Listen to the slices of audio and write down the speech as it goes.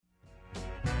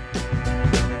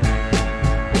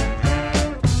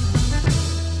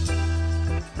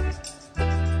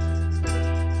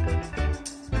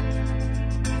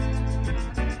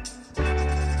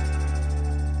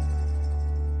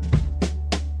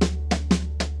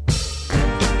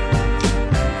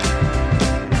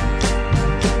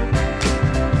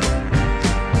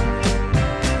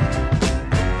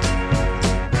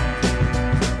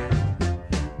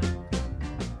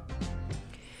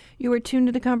You are tuned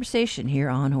to the conversation here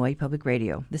on Hawaii Public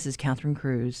Radio. This is Catherine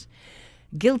Cruz.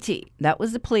 Guilty. That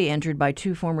was the plea entered by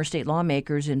two former state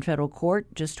lawmakers in federal court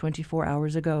just 24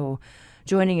 hours ago.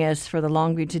 Joining us for the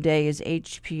long read today is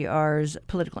HPR's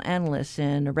political analyst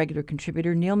and a regular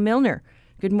contributor, Neal Milner.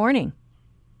 Good morning.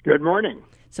 Good morning.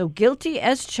 So guilty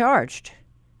as charged.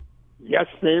 Yes,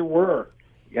 they were.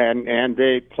 And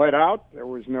they pled out. There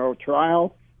was no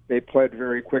trial. They pled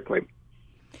very quickly.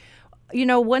 You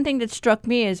know, one thing that struck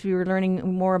me as we were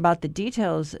learning more about the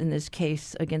details in this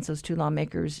case against those two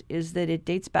lawmakers is that it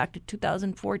dates back to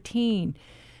 2014.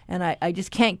 And I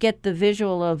just can't get the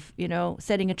visual of,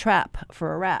 setting a trap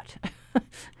for a rat.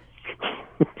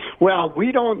 Well,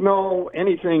 we don't know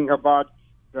anything about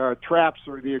traps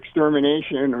or the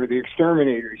extermination or the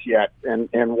exterminators yet and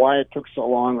why it took so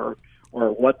long or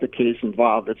what the case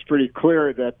involved. It's pretty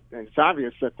clear that it's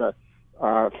obvious that the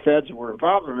feds were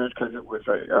involved in it because it was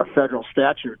a federal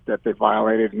statute that they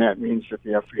violated, and that means that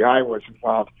the FBI was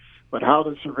involved. But how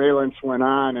the surveillance went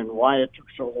on and why it took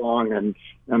so long and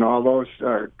all those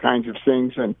kinds of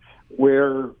things and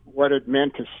what it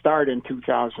meant to start in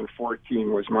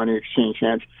 2014 was money exchange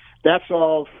hands. That's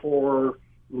all for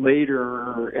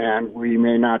later, and we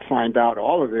may not find out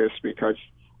all of this because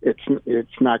it's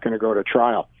not going to go to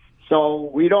trial. So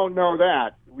we don't know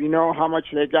that. We know how much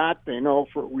they got. We know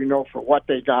for what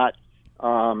they got,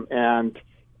 and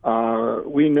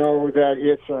we know that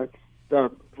it's the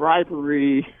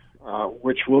bribery,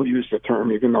 which we'll use the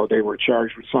term, even though they were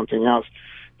charged with something else.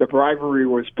 The bribery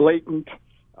was blatant,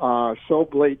 so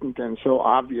blatant and so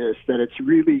obvious that it's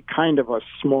really kind of a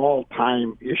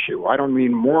small-time issue. I don't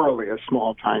mean morally a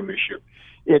small-time issue.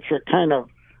 It's a kind of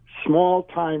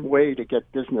small-time way to get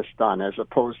business done as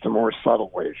opposed to more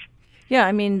subtle ways. Yeah,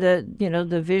 I mean,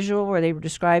 the visual where they were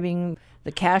describing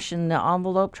the cash in the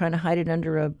envelope, trying to hide it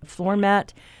under a floor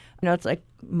mat. It's like,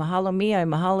 mahalo me, I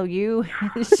mahalo you.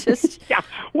 It's just... Yeah,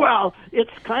 well,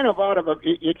 it's kind of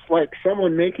it's like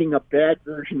someone making a bad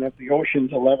version of the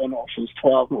Ocean's 11, Ocean's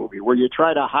 12 movie where you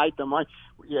try to hide the money.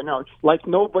 Like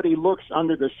nobody looks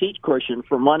under the seat cushion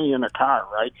for money in a car,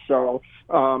 right? So,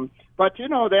 but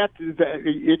that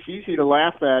it's easy to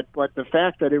laugh at, but the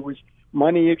fact that it was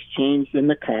money exchanged in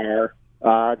the car,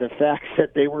 the fact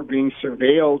that they were being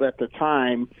surveilled at the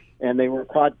time and they were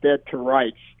caught dead to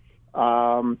rights.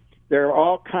 There are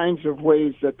all kinds of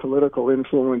ways that political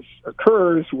influence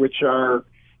occurs, which are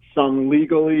some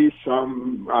legally,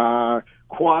 some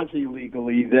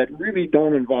quasi-legally, that really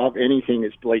don't involve anything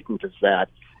as blatant as that.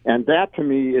 And that, to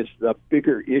me, is the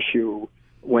bigger issue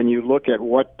when you look at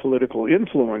what political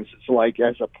influence is like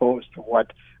as opposed to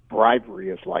what bribery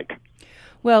is like.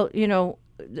 Well,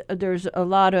 there's a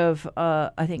lot of,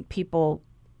 I think, people,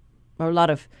 or a lot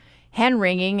of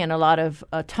hand-wringing and a lot of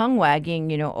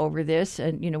tongue-wagging, over this.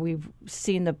 And, we've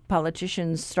seen the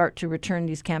politicians start to return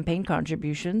these campaign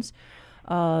contributions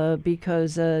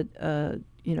because,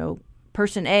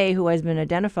 Person A, who has been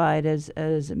identified as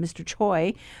Mr.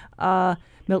 Choi,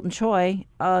 Milton Choi,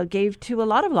 gave to a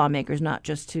lot of lawmakers, not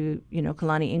just to,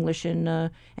 Kalani English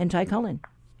and Ty Cullen.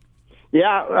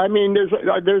 Yeah, I mean,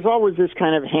 there's always this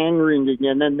kind of hand-wringing,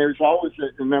 and then there's always,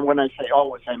 and then when I say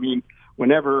always, I mean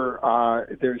whenever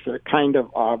there's a kind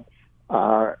of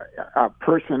a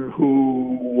person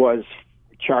who was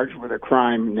charged with a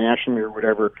crime nationally or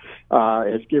whatever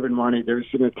has given money, there's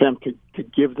an attempt to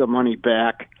give the money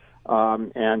back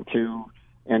and to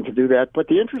do that. But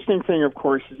the interesting thing, of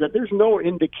course, is that there's no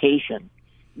indication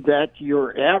that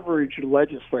your average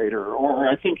legislator, or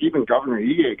I think even Governor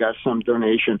Ige got some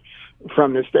donation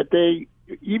from this, that they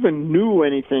even knew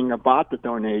anything about the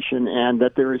donation and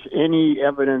that there is any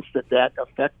evidence that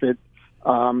affected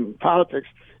politics.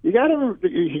 You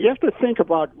have to think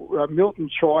about Milton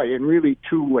Choi in really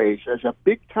two ways: as a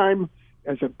big timer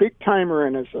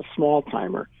and as a small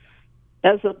timer.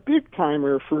 As a big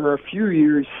timer, for a few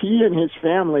years, he and his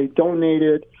family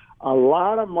donated a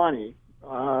lot of money.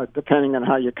 Depending on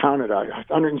how you count it,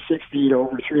 $160,000 to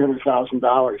over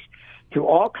 $300,000 to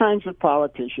all kinds of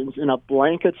politicians in a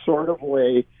blanket sort of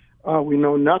way. We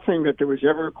know nothing that there was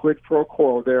ever a quid pro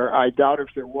quo there. I doubt if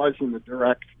there was in the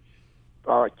direct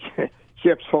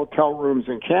Chips hotel rooms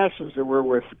and cash as there were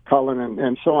with Cullen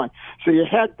and so on. So you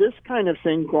had this kind of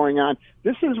thing going on.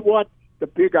 This is what the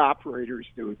big operators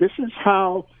do. This is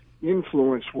how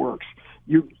influence works.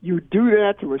 You do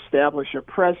that to establish a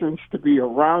presence, to be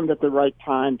around at the right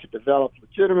time, to develop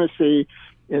legitimacy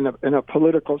in a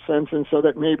political sense, and so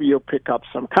that maybe you'll pick up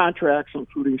some contracts,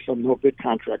 including some no-bid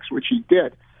contracts, which he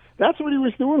did. That's what he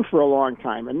was doing for a long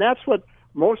time, and that's what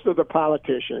most of the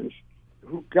politicians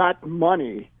who got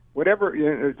money, whatever,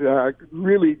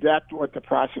 really that's what the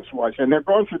process was. And they're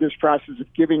going through this process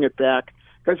of giving it back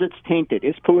because it's tainted.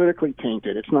 It's politically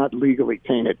tainted. It's not legally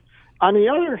tainted. On the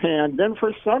other hand, then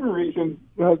for some reason,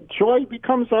 Choi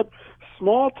becomes a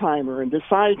small-timer and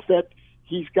decides that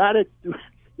he's got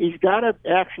to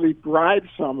actually bribe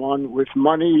someone with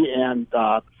money and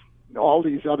all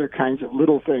these other kinds of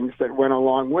little things that went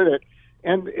along with it.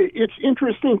 And it's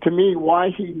interesting to me why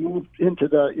he moved into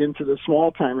the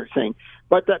small-timer thing.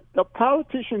 But the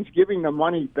politicians giving the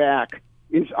money back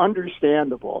is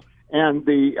understandable, and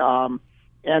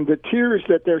the tears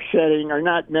that they're shedding are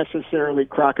not necessarily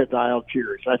crocodile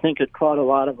tears. I think it caught a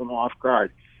lot of them off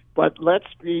guard. But let's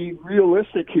be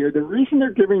realistic here. The reason they're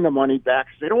giving the money back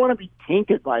is they don't want to be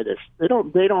tainted by this. They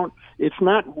don't. It's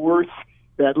not worth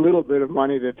that little bit of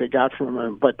money that they got from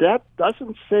him. But that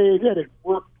doesn't say that it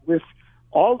worked with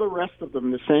all the rest of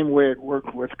them the same way it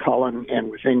worked with Cullen and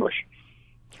with English.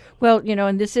 Well,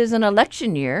 and this is an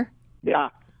election year. Yeah.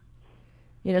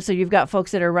 So you've got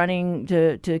folks that are running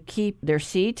to keep their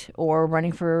seat or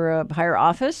running for a higher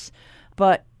office.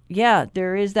 But, yeah,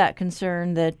 there is that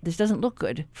concern that this doesn't look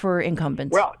good for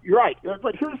incumbents. Well, you're right.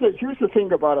 But here's the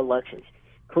thing about elections.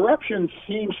 Corruption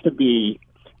seems to be,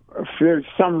 there's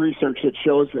some research that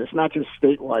shows this, not just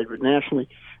statewide, but nationally.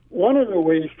 One of the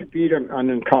ways to beat an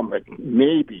incumbent,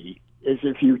 maybe, is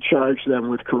if you charge them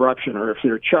with corruption, or if they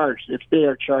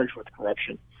are charged with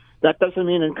corruption. That doesn't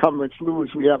mean incumbents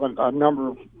lose. We have a number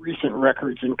of recent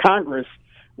records in Congress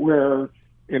where,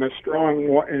 in a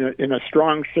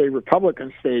strong, say,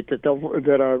 Republican state, that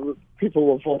people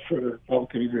will vote for the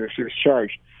vote even if there's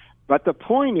charged. But the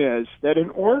point is that in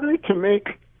order to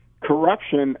make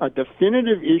corruption a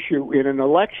definitive issue in an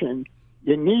election,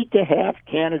 you need to have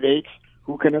candidates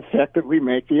who can effectively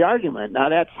make the argument. Now,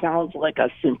 that sounds like a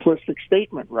simplistic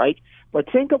statement, right?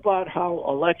 But think about how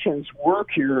elections work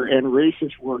here and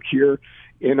races work here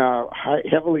in a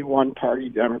heavily one-party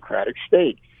Democratic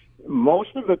state.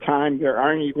 Most of the time, there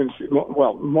aren't even,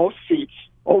 most seats,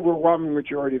 overwhelming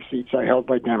majority of seats are held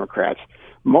by Democrats.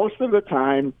 Most of the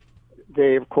time,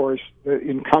 the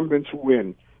incumbents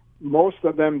win. Most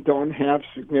of them don't have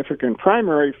significant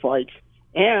primary fights,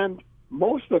 and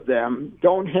most of them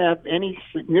don't have any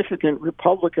significant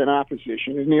Republican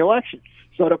opposition in the election.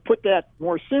 So to put that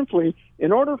more simply,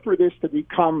 in order for this to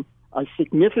become a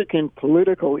significant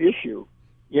political issue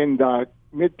in the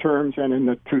midterms and in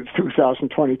the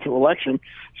 2022 election,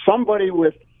 somebody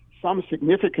with some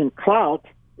significant clout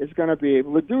is going to be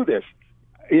able to do this.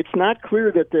 It's not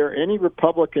clear that there are any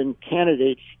Republican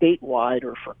candidates statewide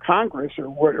or for Congress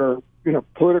or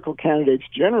political candidates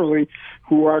generally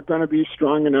who are going to be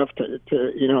strong enough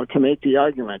to make the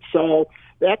argument. So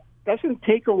that doesn't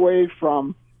take away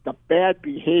from the bad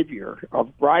behavior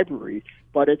of bribery,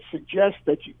 but it suggests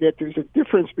that there's a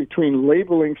difference between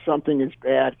labeling something as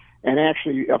bad and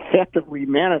actually effectively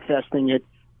manifesting it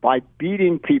by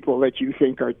beating people that you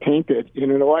think are tainted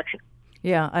in an election.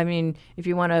 Yeah, I mean, if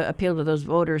you want to appeal to those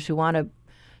voters who want to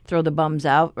throw the bums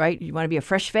out, right? You want to be a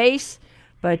fresh face,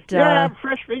 but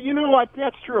fresh face. You know what?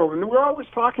 That's true, and we're always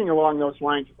talking along those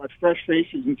lines about fresh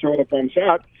faces and throw the bums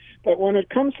out. But when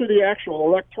it comes to the actual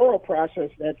electoral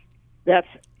process, that's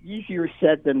easier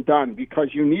said than done because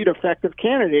you need effective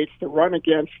candidates to run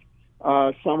against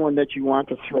someone that you want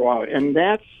to throw out, and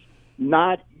that's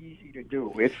not easy to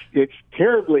do. It's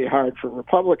terribly hard for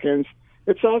Republicans.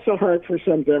 It's also hard for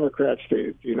some Democrats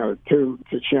to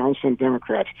challenge some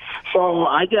Democrats. So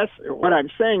I guess what I'm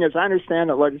saying is I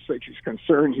understand the legislature's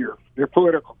concern here, their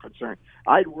political concern.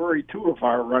 I'd worry, too, if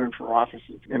I were running for office,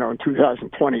 in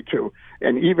 2022,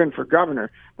 and even for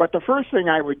governor. But the first thing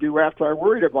I would do after I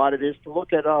worried about it is to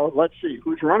look at, let's see,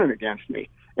 who's running against me.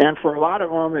 And for a lot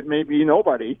of them, it may be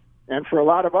nobody. And for a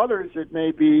lot of others, it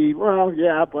may be, well,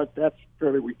 yeah, but that's a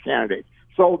fairly weak candidate.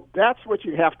 So that's what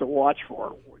you have to watch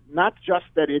for. Not just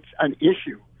that it's an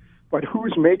issue, but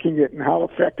who's making it and how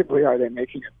effectively are they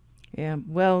making it. Yeah,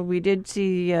 well, we did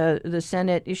see the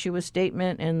Senate issue a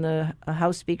statement and the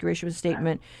House Speaker issue a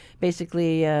statement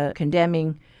basically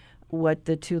condemning what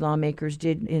the two lawmakers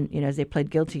did as they pled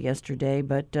guilty yesterday.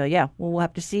 But, we'll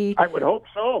have to see. I would hope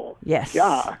so. Yes.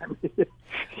 Yeah.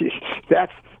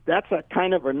 That's a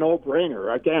kind of a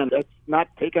no-brainer. Again, that's not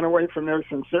taken away from their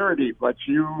sincerity, but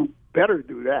you better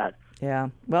do that. Yeah.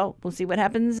 Well, we'll see what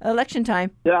happens election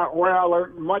time. Yeah, well,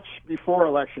 much before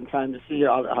election time to see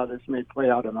how this may play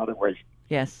out in other ways.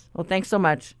 Yes. Well, thanks so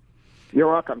much.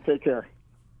 You're welcome. Take care.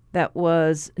 That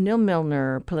was Neal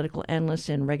Milner, political analyst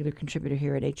and regular contributor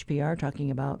here at HPR, talking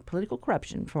about political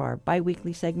corruption for our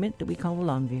biweekly segment that we call The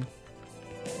Long View.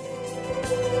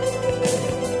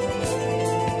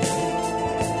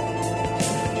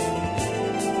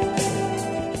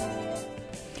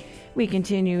 We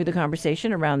continue the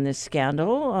conversation around this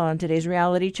scandal on today's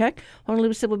Reality Check.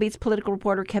 Honolulu Civil Beat's political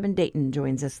reporter Kevin Dayton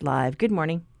joins us live. Good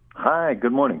morning. Hi,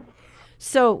 good morning.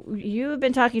 So you've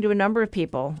been talking to a number of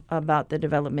people about the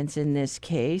developments in this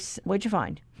case. What'd you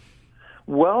find?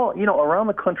 Well, around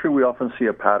the country, we often see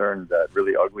a pattern that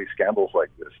really ugly scandals like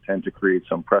this tend to create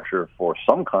some pressure for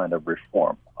some kind of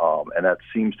reform. And that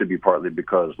seems to be partly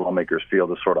because lawmakers feel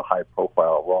this sort of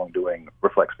high-profile wrongdoing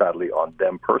reflects badly on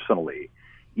them personally,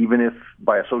 even if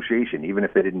by association, even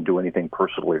if they didn't do anything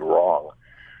personally wrong.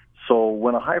 So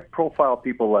when a high-profile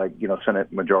people like, former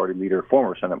Senate Majority Leader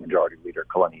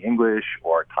Kalani English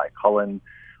or Ty Cullen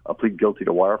plead guilty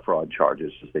to wire fraud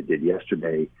charges, as they did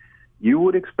yesterday, you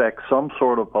would expect some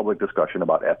sort of public discussion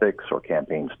about ethics or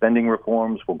campaign spending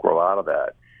reforms will grow out of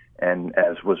that. And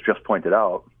as was just pointed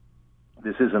out,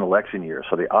 this is an election year,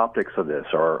 so the optics of this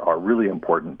are really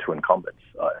important to incumbents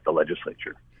at the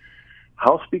legislature.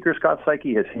 House Speaker Scott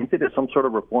Saiki has hinted at some sort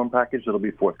of reform package that will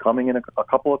be forthcoming in a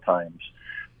couple of times,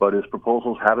 but his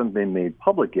proposals haven't been made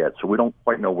public yet, so we don't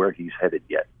quite know where he's headed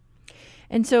yet.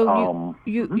 And so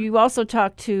you also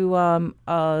talked to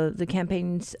the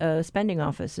campaign's spending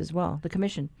office as well, the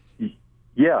commission.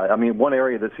 Yeah, one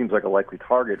area that seems like a likely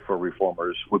target for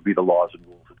reformers would be the laws and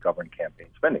rules that govern campaign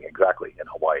spending, exactly, in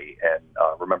Hawaii. And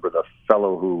remember, the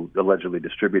fellow who allegedly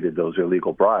distributed those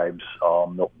illegal bribes,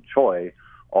 Milton Choi,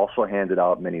 also handed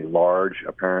out many large,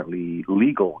 apparently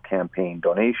legal campaign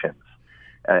donations.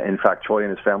 In fact, Choi and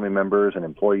his family members and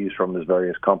employees from his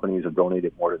various companies have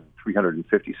donated more than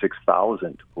 $356,000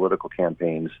 to political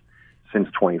campaigns since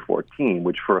 2014,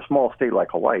 which for a small state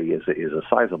like Hawaii is a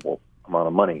sizable amount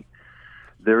of money.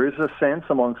 There is a sense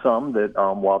among some that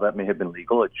while that may have been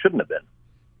legal, it shouldn't have been.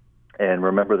 And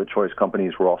remember, the Choi's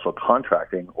companies were also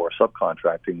contracting or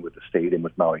subcontracting with the state and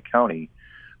with Maui County.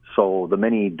 So the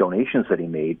many donations that he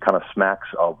made kind of smacks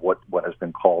of what has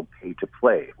been called pay to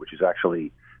play, which is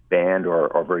actually banned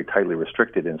or very tightly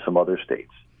restricted in some other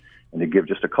states. And to give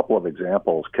just a couple of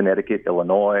examples, Connecticut,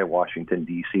 Illinois, Washington,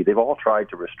 D.C., they've all tried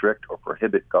to restrict or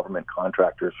prohibit government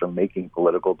contractors from making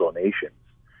political donations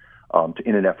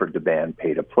in an effort to ban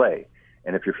pay-to-play.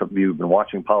 And if you've been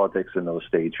watching politics in those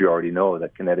states, you already know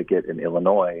that Connecticut and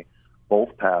Illinois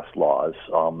both passed laws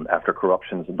after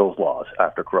corruption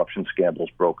scandals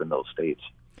broke in those states.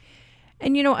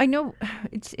 And, I know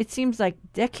it seems like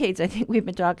decades, I think we've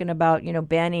been talking about,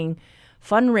 banning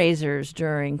fundraisers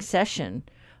during session.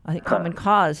 I think Common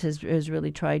Cause has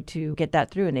really tried to get that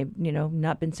through, and they've,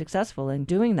 not been successful in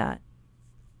doing that.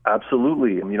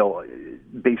 Absolutely.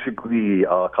 Basically,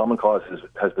 Common Cause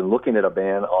has been looking at a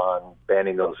ban on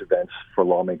banning those events for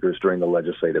lawmakers during the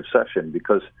legislative session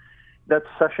because that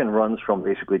session runs from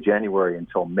basically January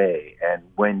until May. And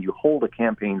when you hold a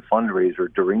campaign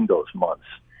fundraiser during those months,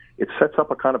 it sets up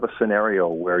a kind of a scenario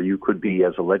where you could be,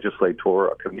 as a legislator,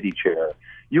 a committee chair,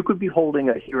 you could be holding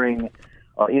a hearing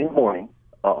in the morning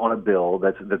on a bill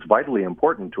that's vitally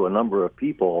important to a number of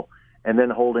people, and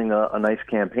then holding a nice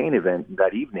campaign event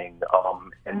that evening,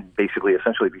 and basically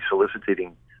essentially be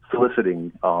soliciting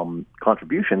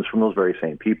contributions from those very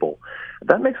same people.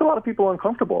 That makes a lot of people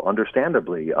uncomfortable,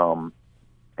 understandably.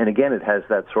 And again, it has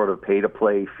that sort of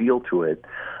pay-to-play feel to it.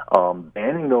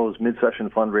 Banning those mid-session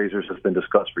fundraisers has been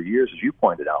discussed for years, as you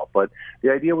pointed out, but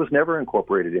the idea was never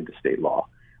incorporated into state law.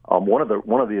 One of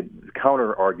the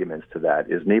counter arguments to that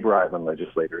is neighbor island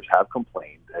legislators have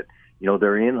complained that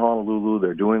they're in Honolulu,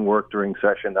 they're doing work during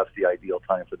session. That's the ideal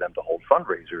time for them to hold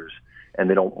fundraisers, and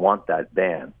they don't want that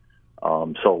ban.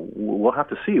 So we'll have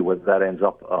to see whether that ends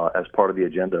up as part of the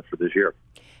agenda for this year.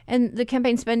 And the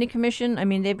Campaign Spending Commission,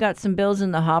 they've got some bills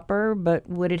in the hopper, but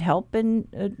would it help in,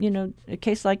 a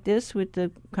case like this with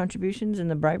the contributions and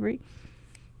the bribery?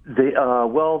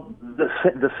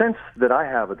 The sense that I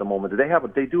have at the moment,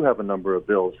 they do have a number of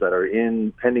bills that are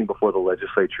pending before the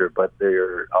legislature, but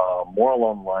they're more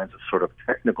along the lines of sort of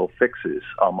technical fixes.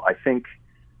 I think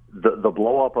the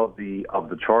blow up of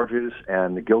the charges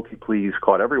and the guilty pleas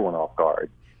caught everyone off guard.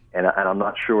 And I'm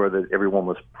not sure that everyone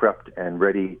was prepped and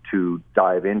ready to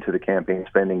dive into the campaign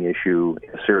spending issue in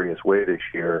a serious way this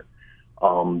year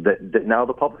that now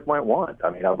the public might want.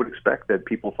 I would expect that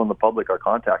people from the public are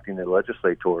contacting their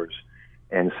legislators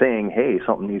and saying, hey,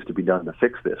 something needs to be done to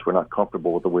fix this. We're not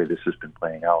comfortable with the way this has been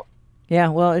playing out. Yeah,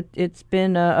 well, it's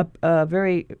been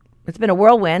it's been a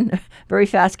whirlwind, very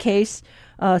fast case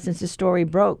since the story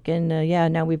broke. And,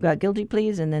 now we've got guilty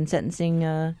pleas and then sentencing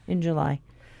in July.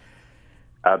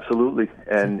 Absolutely,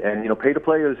 and pay to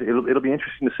play it'll be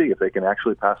interesting to see if they can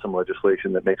actually pass some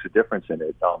legislation that makes a difference in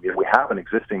it. We have an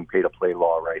existing pay to play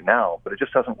law right now, but it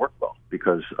just doesn't work well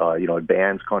because it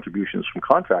bans contributions from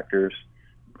contractors,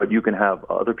 but you can have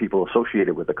other people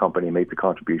associated with the company make the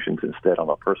contributions instead on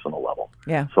a personal level.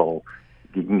 Yeah. So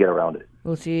you can get around it.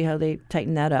 We'll see how they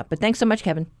tighten that up. But thanks so much,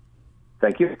 Kevin.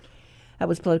 Thank you. That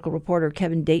was political reporter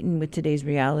Kevin Dayton with today's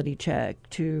reality check.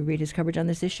 To read his coverage on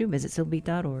this issue, visit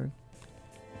silbeat.org.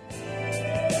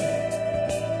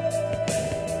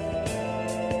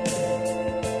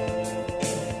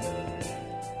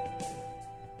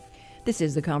 This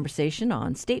is The Conversation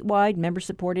on statewide,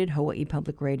 member-supported Hawaii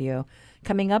Public Radio.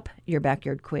 Coming up, your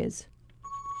backyard quiz.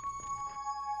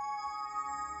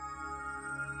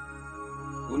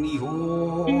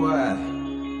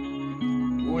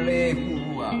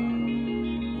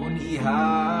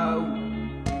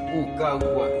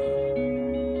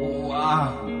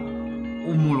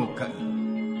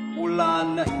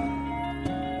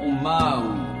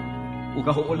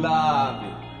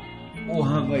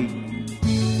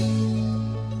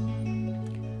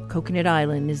 Coconut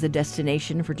Island is the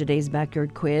destination for today's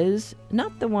backyard quiz.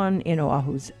 Not the one in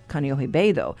Oahu's Kaneohe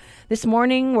Bay, though. This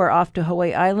morning, we're off to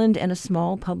Hawaii Island and a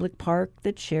small public park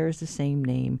that shares the same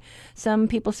name. Some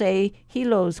people say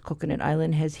Hilo's Coconut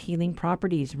Island has healing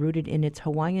properties rooted in its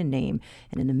Hawaiian name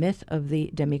and in the myth of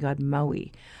the demigod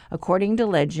Maui. According to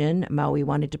legend, Maui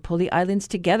wanted to pull the islands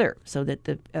together so that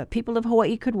the people of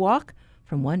Hawaii could walk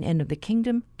from one end of the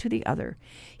kingdom to the other.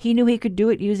 He knew he could do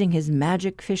it using his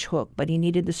magic fish hook, but he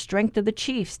needed the strength of the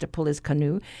chiefs to pull his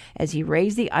canoe as he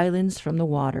raised the islands from the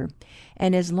water.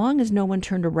 And as long as no one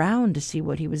turned around to see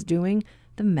what he was doing,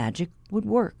 the magic would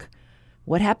work.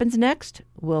 What happens next?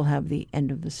 We'll have the end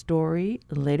of the story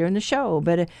later in the show.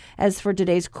 But as for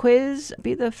today's quiz,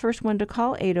 be the first one to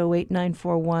call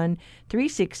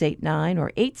 808-941-3689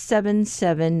 or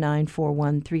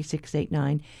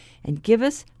 877-941-3689 and give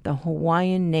us the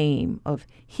Hawaiian name of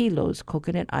Hilo's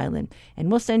Coconut Island. And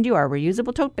we'll send you our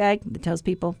reusable tote bag that tells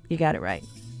people you got it right.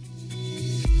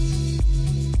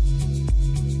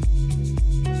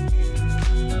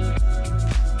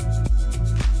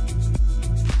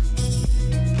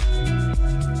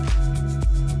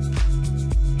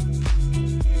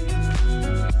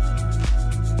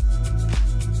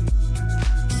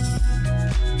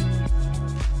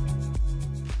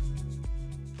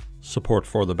 Support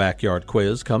for the Backyard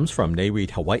Quiz comes from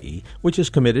NAREIT Hawaii, which is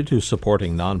committed to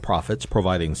supporting nonprofits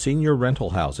providing senior rental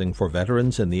housing for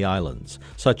veterans in the islands,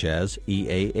 such as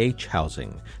EAH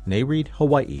Housing.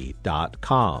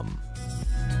 NAREITHawaii.com.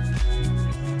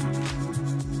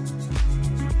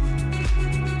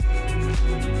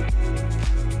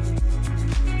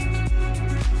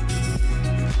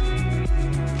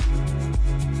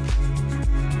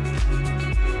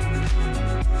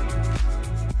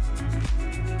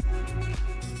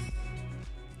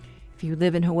 If you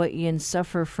live in Hawaii and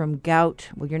suffer from gout,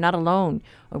 well, you're not alone.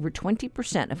 Over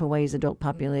 20% of Hawaii's adult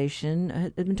population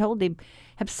has been told they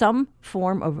have some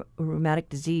form of rheumatic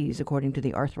disease, according to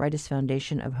the Arthritis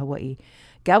Foundation of Hawaii.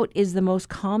 Gout is the most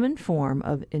common form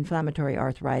of inflammatory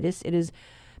arthritis. It is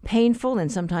painful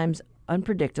and sometimes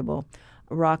unpredictable.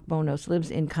 Rock Bonos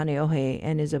lives in Kaneohe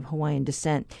and is of Hawaiian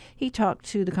descent. He talked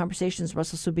to The Conversation's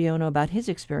Russell Subiono about his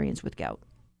experience with gout.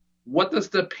 What does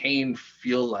the pain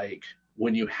feel like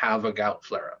when you have a gout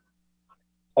flare-up?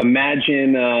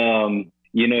 Imagine,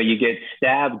 you get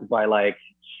stabbed by like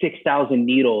 6,000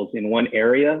 needles in one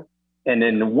area. And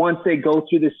then once they go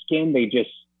through the skin, they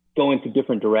just go into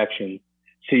different directions.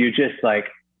 So you're just like,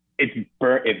 it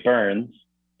burns,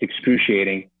 it's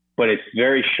excruciating, but it's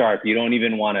very sharp. You don't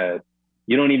even want to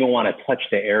touch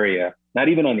the area, not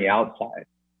even on the outside.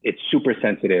 It's super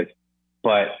sensitive,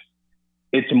 but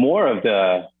it's more of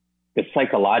the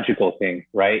psychological thing,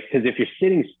 right? Because if you're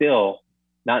sitting still,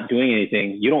 not doing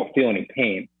anything, you don't feel any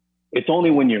pain. It's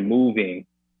only when you're moving,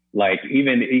 like you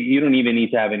don't even need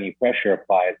to have any pressure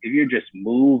applied. If you're just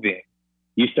moving,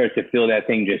 you start to feel that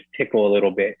thing just tickle a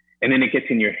little bit. And then it gets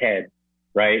in your head,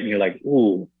 right? And you're like,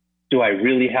 ooh, do I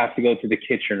really have to go to the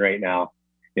kitchen right now?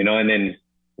 And then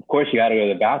of course you got to go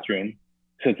to the bathroom.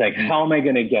 So it's like, how am I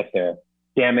going to get there?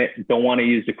 Damn it. Don't want to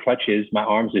use the crutches. My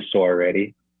arms are sore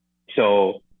already.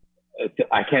 So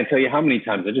I can't tell you how many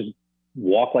times I just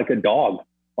walk like a dog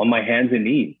on my hands and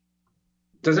knees.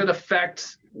 Does it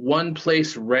affect one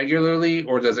place regularly,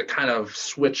 or does it kind of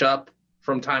switch up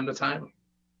from time to time?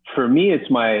 For me,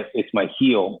 it's my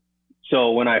heel.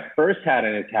 So when I first had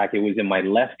an attack, it was in my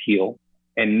left heel.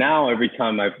 And now every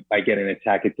time I get an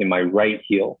attack, it's in my right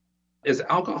heel. Is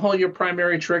alcohol your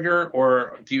primary trigger,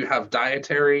 or do you have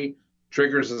dietary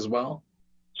triggers as well?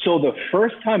 So the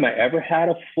first time I ever had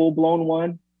a full-blown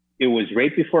one, it was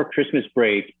right before Christmas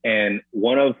break, and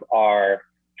one of our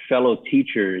fellow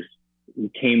teachers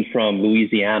came from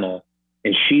Louisiana,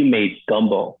 and she made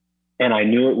gumbo, and I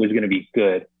knew it was going to be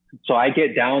good. So I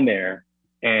get down there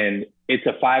and it's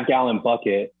a 5-gallon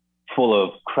bucket full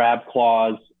of crab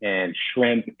claws and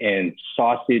shrimp and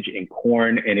sausage and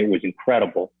corn. And it was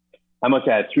incredible. I must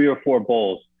have had 3 or 4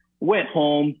 bowls, went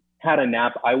home, had a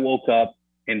nap. I woke up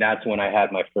and that's when I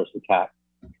had my first attack.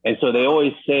 And so they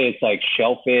always say it's like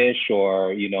shellfish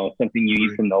or, you know, something you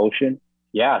eat from the ocean.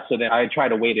 Yeah. So then I tried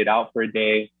to wait it out for a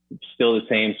day, still the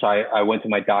same. So I went to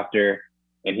my doctor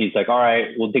and he's like, all right,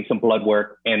 we'll take some blood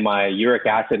work. And my uric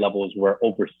acid levels were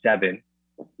over 7,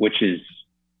 which is,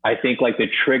 I think like the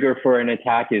trigger for an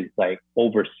attack is like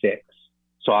over 6.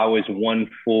 So I was 1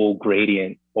 full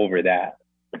gradient over that.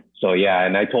 So yeah.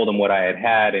 And I told him what I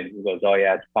had and he goes, oh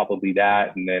yeah, it's probably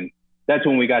that. And then that's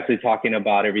when we got to talking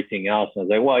about everything else. I was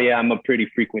like, well, yeah, I'm a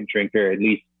pretty frequent drinker, at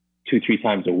least 2-3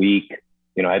 times a week,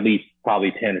 you know, at least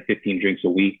probably 10 or 15 drinks a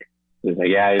week. It's like,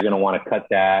 yeah, you're going to want to cut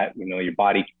that. You know, your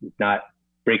body is not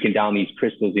breaking down these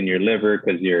crystals in your liver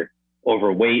because you're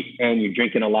overweight and you're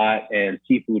drinking a lot, and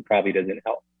seafood probably doesn't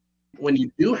help. When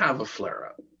you do have a flare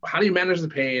up, how do you manage the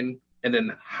pain? And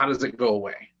then how does it go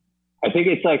away? I think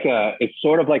it's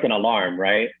sort of like an alarm,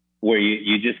 right? Where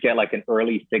you just get like an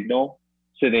early signal.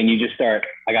 So then you just start,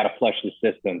 I got to flush the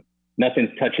system. Nothing's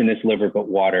touching this liver but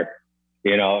water,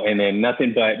 you know, and then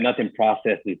nothing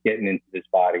processed is getting into this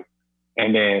body.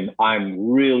 And then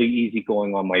I'm really easy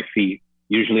going on my feet.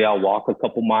 Usually I'll walk a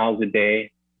couple miles a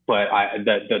day, but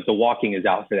the walking is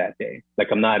out for that day. Like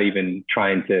I'm not even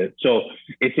trying to, so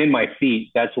it's in my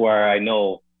feet. That's where I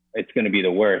know it's going to be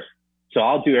the worst. So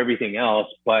I'll do everything else,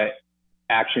 but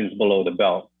actions below the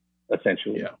belt,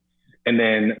 essentially. Yeah. And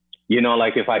then, you know,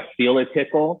 like if I feel a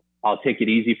tickle, I'll take it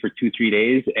easy for 2-3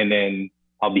 days and then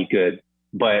I'll be good.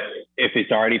 But if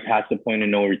it's already past the point of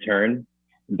no return,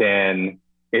 then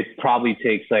it probably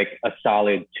takes like a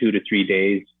solid 2 to 3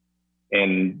 days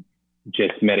and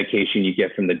just medication you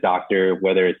get from the doctor,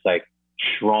 whether it's like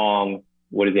strong,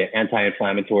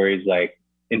 anti-inflammatories like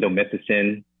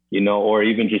indomethacin, you know, or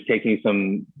even just taking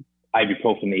some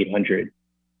ibuprofen 800.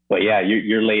 But yeah,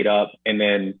 you're laid up and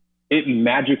then it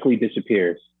magically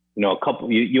disappears. You know,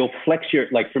 you'll flex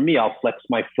like for me, I'll flex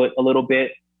my foot a little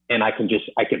bit and I can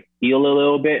feel a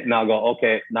little bit and I'll go,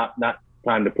 okay, not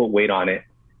time to put weight on it.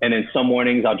 And then some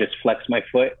mornings I'll just flex my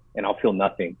foot and I'll feel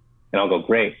nothing. And I'll go,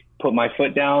 great, put my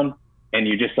foot down. And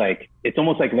you're just like, it's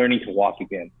almost like learning to walk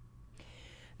again.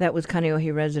 That was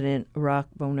Kaneohe resident Rock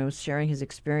Bonos sharing his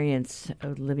experience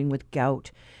of living with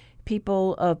gout.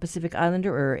 People of Pacific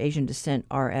Islander or Asian descent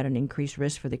are at an increased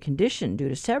risk for the condition due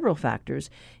to several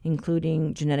factors,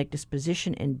 including genetic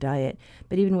disposition and diet.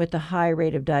 But even with the high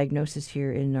rate of diagnosis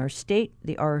here in our state,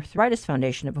 the Arthritis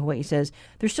Foundation of Hawaii says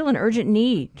there's still an urgent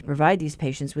need to provide these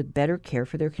patients with better care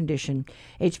for their condition.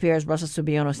 HPR's Russell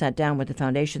Subiono sat down with the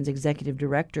foundation's executive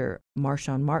director,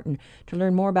 Marshawn Martin, to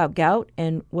learn more about gout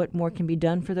and what more can be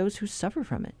done for those who suffer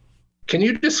from it. Can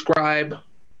you describe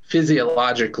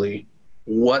physiologically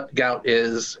what gout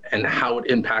is and how it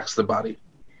impacts the body?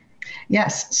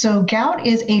 Yes. So gout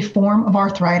is a form of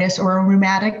arthritis or a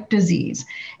rheumatic disease.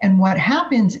 And what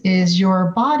happens is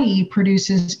your body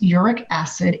produces uric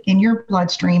acid in your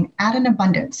bloodstream at an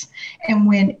abundance. And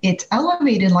when it's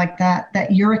elevated like that,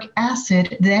 that uric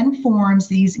acid then forms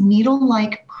these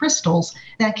needle-like crystals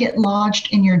that get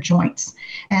lodged in your joints.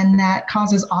 And that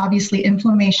causes obviously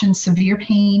inflammation, severe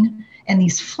pain, and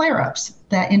these flare-ups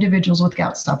that individuals with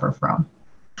gout suffer from.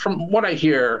 From what I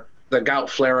hear, the gout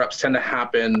flare-ups tend to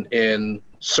happen in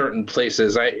certain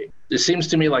places. It seems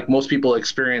to me like most people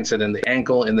experience it in the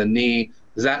ankle, in the knee.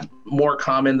 Is that more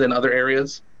common than other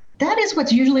areas? That is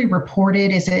what's usually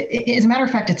reported. As a matter of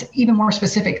fact, it's even more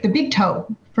specific. The big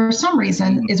toe, for some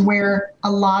reason, is where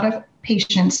a lot of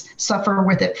patients suffer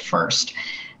with it first.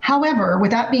 However,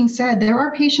 with that being said, there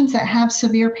are patients that have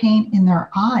severe pain in their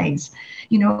eyes,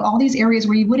 you know, all these areas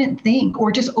where you wouldn't think,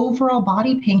 or just overall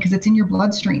body pain because it's in your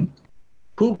bloodstream.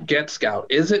 Who gets gout?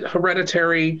 Is it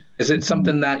hereditary? Is it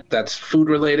something that's food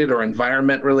related or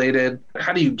environment related?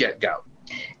 How do you get gout?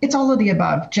 It's all of the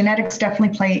above. Genetics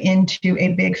definitely play into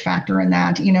a big factor in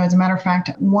that. You know, as a matter of fact,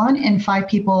 1 in 5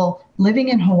 people living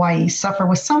in Hawaii suffer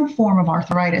with some form of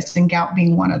arthritis, and gout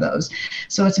being one of those.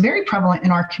 So it's very prevalent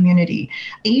in our community.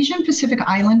 Asian Pacific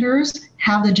Islanders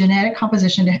have the genetic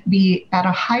composition to be at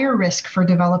a higher risk for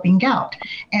developing gout.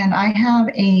 And I have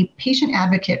a patient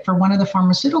advocate for one of the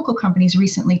pharmaceutical companies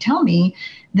recently tell me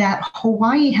that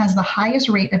Hawaii has the highest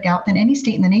rate of gout than any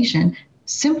state in the nation,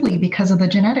 simply because of the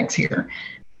genetics here.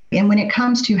 And when it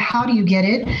comes to how do you get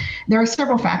it, there are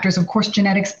several factors. Of course,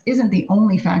 genetics isn't the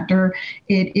only factor.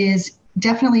 It is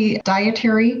definitely a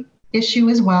dietary issue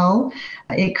as well.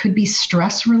 It could be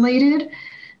stress related.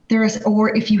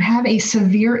 Or if you have a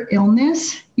severe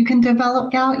illness, you can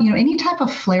develop gout. Any type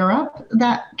of flare-up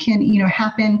that can,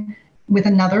 happen with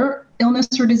another illness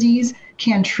or disease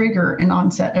can trigger an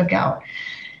onset of gout.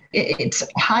 It's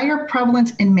higher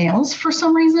prevalence in males for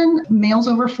some reason. Males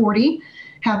over 40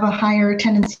 have a higher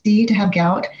tendency to have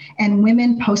gout, and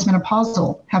women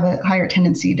postmenopausal have a higher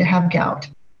tendency to have gout.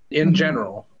 In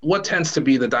general, what tends to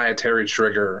be the dietary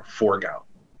trigger for gout?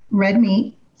 Red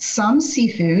meat, some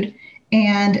seafood,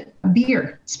 and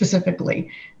beer specifically.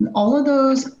 All of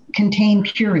those contain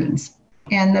purines,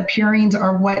 and the purines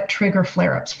are what trigger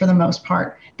flare-ups for the most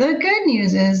part. The good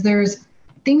news is there's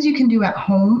things you can do at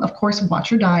home. Of course, watch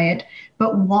your diet,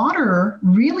 but water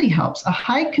really helps. A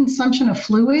high consumption of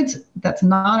fluids that's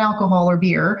not alcohol or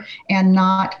beer and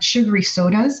not sugary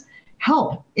sodas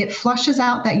help. It flushes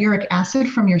out that uric acid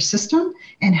from your system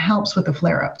and helps with the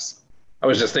flare-ups. I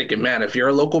was just thinking, man, if you're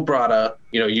a local brada,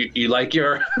 you like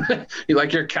your you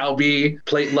like your Calbee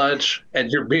plate lunch and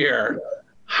your beer,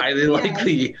 highly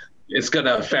likely it's going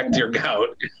to affect your gout.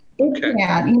 Okay.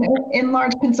 Yeah, in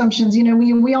large consumptions,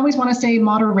 we always want to say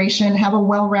moderation, have a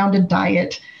well-rounded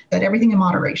diet, but everything in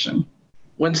moderation.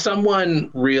 When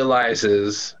someone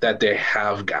realizes that they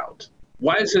have gout,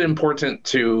 why is it important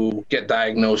to get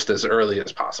diagnosed as early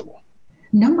as possible?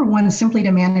 Number one, simply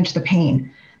to manage the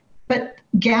pain. But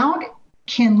gout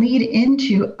can lead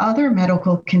into other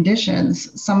medical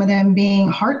conditions, some of them being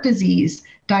heart disease,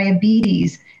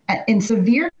 diabetes, in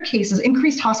severe cases,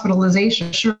 increased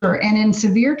hospitalization, sure, and in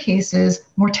severe cases,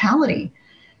 mortality.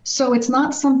 So it's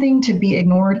not something to be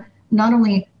ignored, not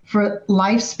only for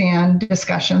lifespan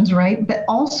discussions, right, but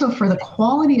also for the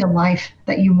quality of life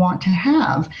that you want to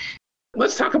have.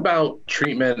 Let's talk about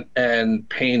treatment and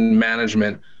pain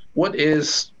management. What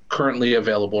is currently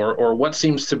available, or what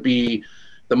seems to be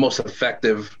the most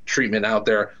effective treatment out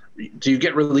there? Do you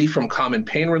get relief from common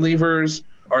pain relievers?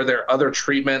 Are there other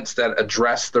treatments that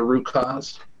address the root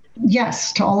cause?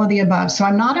 Yes, to all of the above. So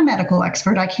I'm not a medical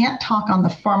expert. I can't talk on the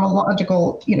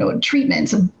pharmacological,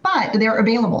 treatments, but they're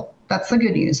available. That's the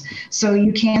good news. So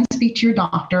you can speak to your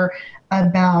doctor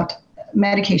about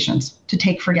medications to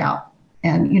take for gout.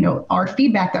 And, our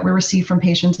feedback that we receive from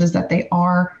patients is that they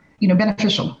are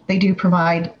beneficial. They do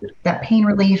provide that pain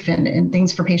relief and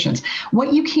things for patients.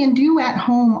 What you can do at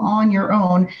home on your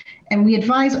own, and we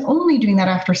advise only doing that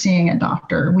after seeing a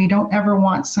doctor. We don't ever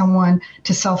want someone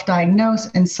to self-diagnose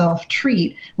and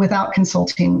self-treat without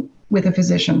consulting with a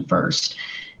physician first.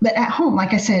 But at home,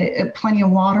 like I said, plenty of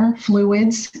water,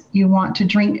 fluids. You want to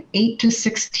drink 8 to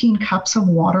 16 cups of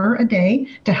water a day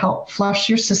to help flush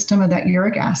your system of that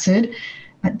uric acid.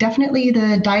 Definitely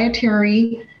the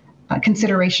dietary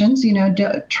considerations,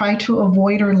 try to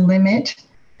avoid or limit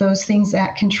those things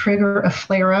that can trigger a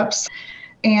flare-ups.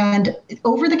 And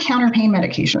over-the-counter pain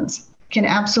medications can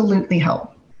absolutely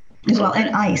help as well.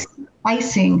 And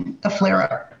icing a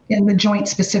flare-up in the joint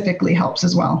specifically helps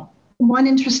as well. One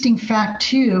interesting fact,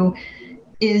 too,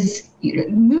 is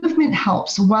movement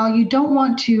helps. While you don't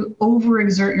want to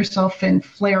overexert yourself and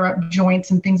flare up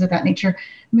joints and things of that nature,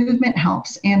 movement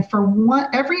helps. And for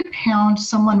every pound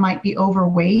someone might be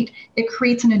overweight, it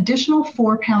creates an additional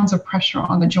 4 pounds of pressure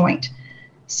on the joint.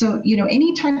 So,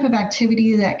 any type of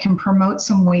activity that can promote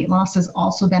some weight loss is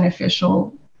also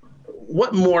beneficial.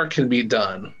 What more can be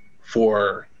done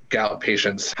for gout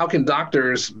patients? How can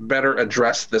doctors better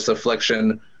address this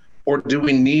affliction? Or do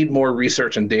we need more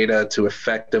research and data to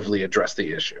effectively address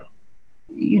the issue?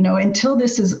 Until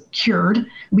this is cured,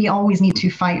 we always need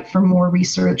to fight for more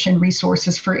research and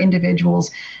resources for individuals.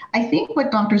 I think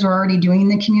what doctors are already doing in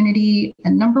the community,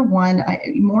 and number one,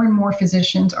 more and more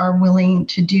physicians are willing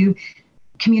to do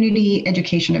community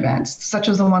education events, such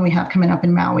as the one we have coming up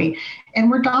in Maui, and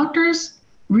where doctors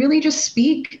really just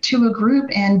speak to a group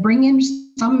and bring in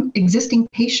some existing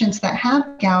patients that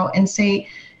have gout and say,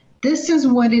 this is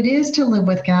what it is to live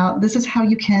with gout. This is how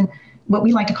you can, what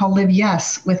we like to call live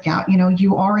yes with gout.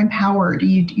 You are empowered.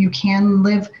 You can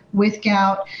live with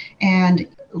gout and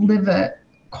live a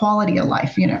quality of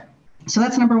life, So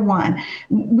that's number one.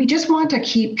 We just want to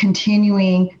keep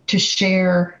continuing to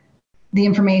share the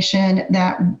information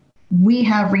that we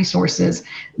have resources.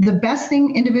 The best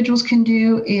thing individuals can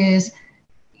do is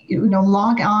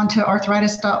log on to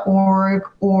arthritis.org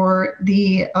or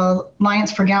the Alliance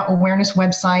for Gout Awareness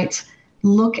websites.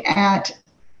 Look at,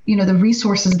 the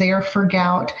resources there for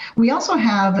gout. We also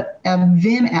have a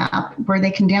Vim app where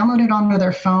they can download it onto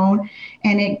their phone,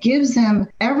 and it gives them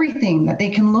everything that they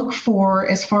can look for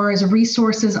as far as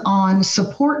resources on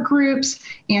support groups,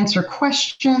 answer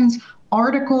questions,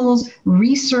 articles,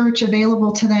 research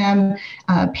available to them,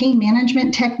 pain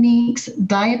management techniques,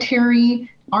 dietary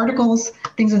articles,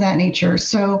 things of that nature.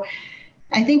 So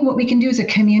I think what we can do as a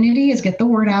community is get the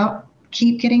word out,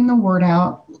 keep getting the word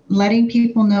out, letting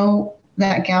people know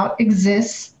that gout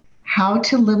exists, how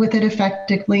to live with it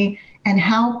effectively, and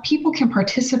how people can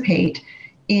participate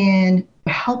in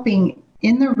helping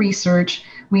in the research.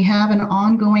 We have an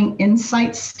ongoing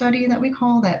insight study that we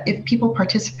call that. If people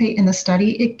participate in the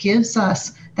study, it gives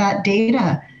us that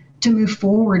data to move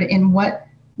forward in what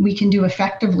we can do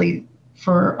effectively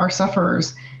for our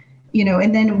sufferers.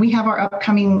 And then we have our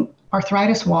upcoming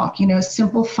arthritis walk,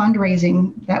 simple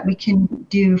fundraising that we can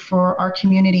do for our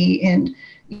community and,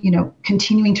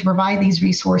 continuing to provide these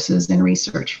resources and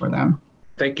research for them.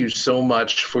 Thank you so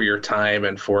much for your time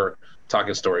and for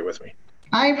talking story with me.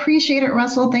 I appreciate it,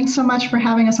 Russell. Thanks so much for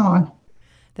having us on.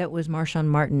 That was Marshawn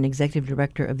Martin, Executive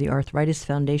Director of the Arthritis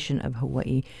Foundation of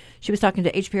Hawaii. She was talking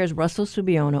to HPR's Russell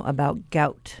Subiono about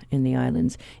gout in the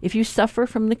islands. If you suffer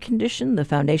from the condition, the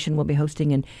foundation will be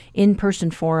hosting an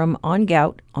in-person forum on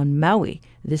gout on Maui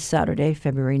this Saturday,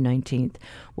 February 19th.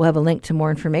 We'll have a link to more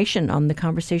information on the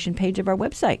conversation page of our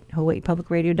website,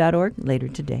 hawaiipublicradio.org, later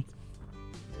today.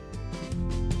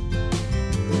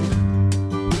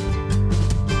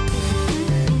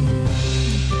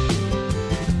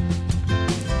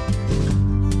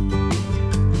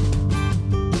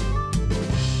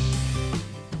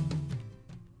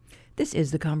 This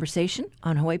is The Conversation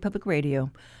on Hawaii Public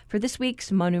Radio. For this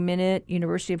week's Manu Minute,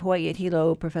 University of Hawaii at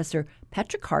Hilo, Professor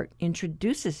Patrick Hart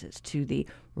introduces us to the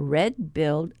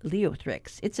red-billed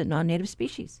leothrix. It's a non-native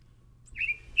species.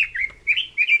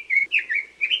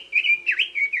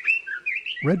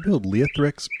 Red-billed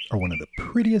leothrix are one of the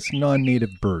prettiest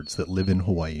non-native birds that live in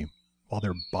Hawaii. While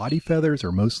their body feathers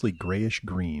are mostly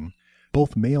grayish-green,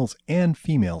 both males and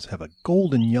females have a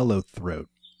golden yellow throat,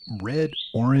 red,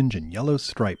 orange, and yellow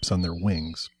stripes on their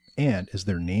wings, and, as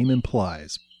their name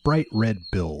implies, bright red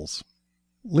bills.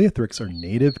 Leothrix are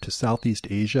native to Southeast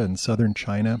Asia and southern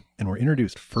China and were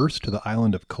introduced first to the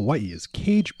island of Kauai as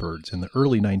cage birds in the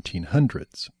early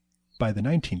 1900s. By the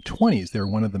 1920s, they were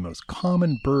one of the most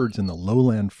common birds in the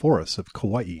lowland forests of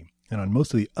Kauai and on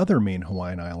most of the other main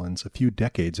Hawaiian islands a few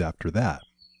decades after that.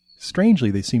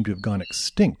 Strangely, they seem to have gone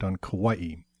extinct on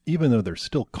Kauai, even though they're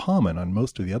still common on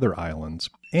most of the other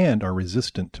islands and are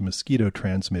resistant to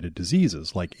mosquito-transmitted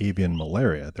diseases like avian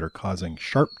malaria that are causing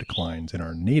sharp declines in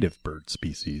our native bird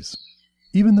species.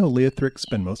 Even though leothrix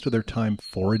spend most of their time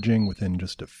foraging within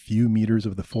just a few meters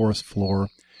of the forest floor,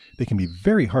 they can be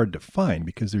very hard to find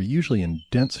because they're usually in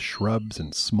dense shrubs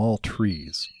and small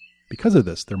trees. Because of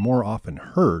this, they're more often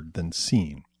heard than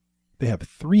seen. They have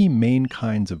three main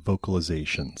kinds of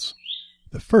vocalizations.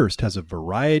 The first has a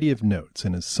variety of notes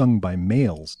and is sung by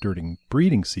males during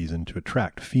breeding season to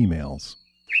attract females.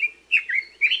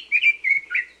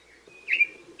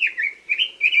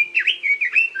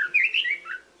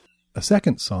 A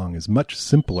second song is much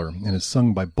simpler and is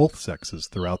sung by both sexes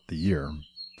throughout the year.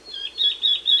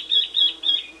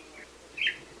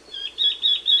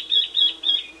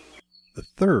 The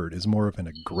third is more of an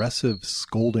aggressive,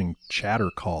 scolding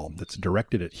chatter call that's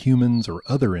directed at humans or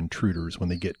other intruders when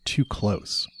they get too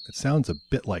close. It sounds a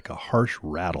bit like a harsh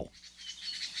rattle.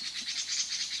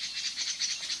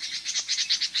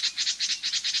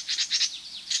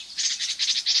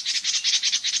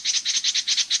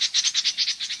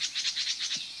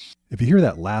 If you hear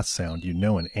that last sound, you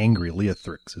know an angry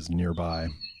leothrix is nearby.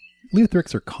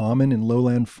 Leothrix are common in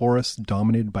lowland forests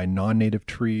dominated by non-native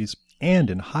trees, and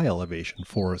in high elevation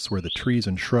forests where the trees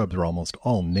and shrubs are almost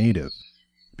all native.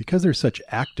 Because they're such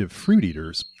active fruit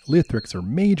eaters, leothrix are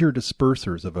major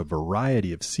dispersers of a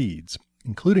variety of seeds,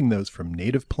 including those from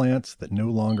native plants that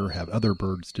no longer have other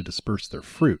birds to disperse their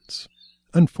fruits.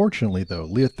 Unfortunately, though,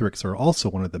 leothrix are also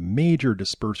one of the major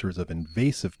dispersers of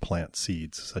invasive plant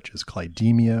seeds such as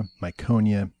Clydemia,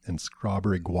 Miconia, and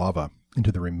strawberry guava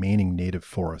into the remaining native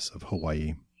forests of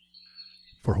Hawaii.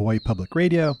 For Hawaii Public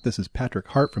Radio, this is Patrick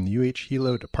Hart from the UH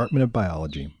Hilo Department of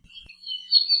Biology.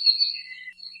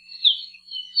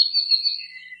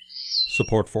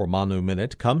 Support for Manu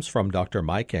Minute comes from Dr.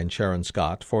 Mike and Sharon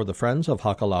Scott for the Friends of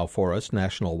Hakalau Forest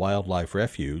National Wildlife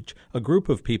Refuge, a group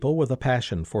of people with a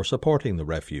passion for supporting the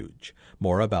refuge.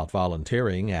 More about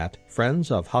volunteering at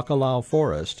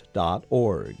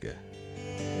friendsofhakalauforest.org.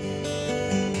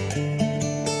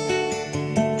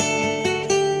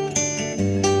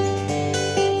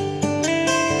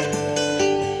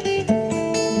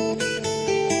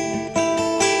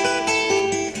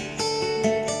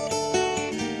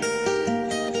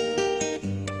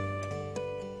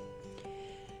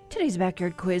 Today's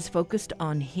Backyard Quiz focused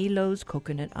on Hilo's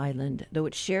Coconut Island. Though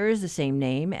it shares the same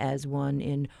name as one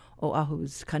in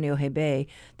Oahu's Kaneohe Bay,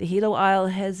 the Hilo Isle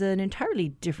has an entirely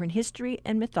different history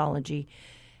and mythology.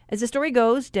 As the story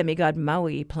goes, demigod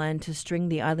Maui planned to string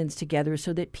the islands together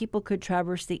so that people could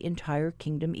traverse the entire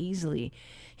kingdom easily.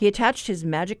 He attached his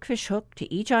magic fish hook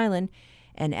to each island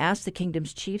and asked the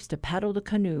kingdom's chiefs to paddle the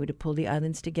canoe to pull the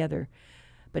islands together.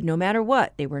 But no matter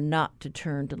what, they were not to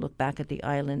turn to look back at the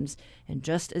islands. And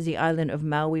just as the island of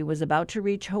Maui was about to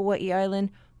reach Hawaiʻi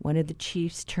Island, one of the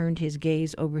chiefs turned his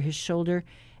gaze over his shoulder,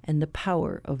 and the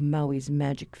power of Maui's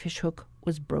magic fish hook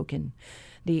was broken.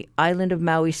 The island of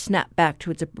Maui snapped back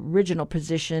to its original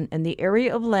position, and the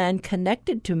area of land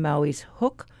connected to Maui's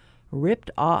hook ripped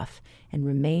off and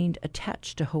remained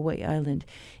attached to Hawaiʻi Island.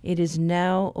 It is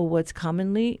now what's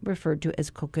commonly referred to as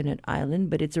Coconut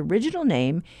Island, but its original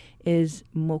name is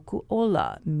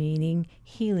Mokuʻola, meaning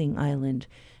Healing Island.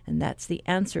 And that's the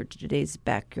answer to today's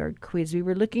backyard quiz we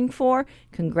were looking for.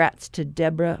 Congrats to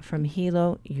Deborah from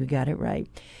Hilo. You got it right.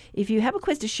 If you have a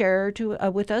quiz to share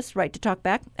with us, write to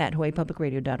talkback at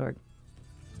hawaiipublicradio.org.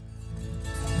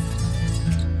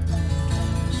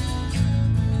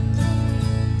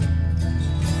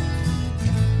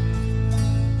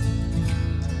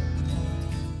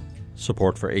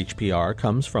 Support for HPR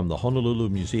comes from the Honolulu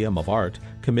Museum of Art,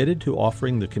 committed to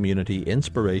offering the community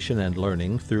inspiration and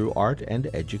learning through art and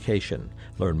education.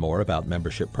 Learn more about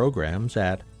membership programs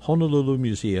at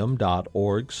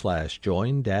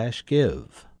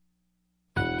honolulumuseum.org/join-give.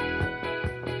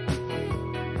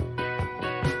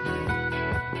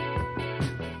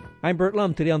 I'm Bert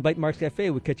Lum. Today on Bite Marks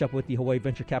Cafe, we catch up with the Hawaii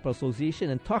Venture Capital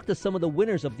Association and talk to some of the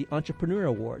winners of the Entrepreneur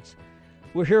Awards.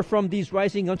 We'll hear from these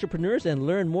rising entrepreneurs and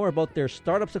learn more about their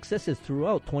startup successes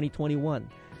throughout 2021.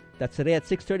 That's today at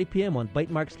 6:30 p.m. on Bite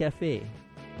Marks Cafe.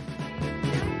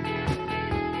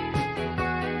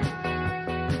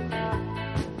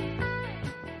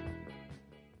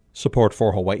 Support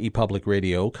for Hawaii Public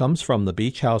Radio comes from the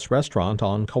Beach House Restaurant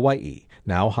on Kauai,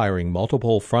 now hiring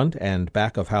multiple front and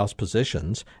back-of-house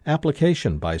positions.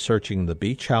 Application by searching the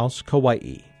Beach House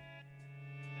Kauai.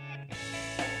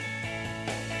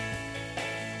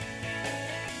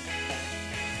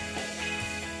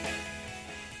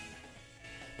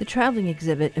 The traveling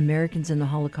exhibit, Americans and The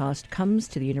Holocaust, comes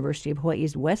to the University of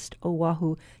Hawaii's West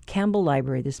Oahu Campbell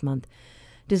Library this month.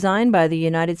 Designed by the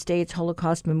United States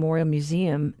Holocaust Memorial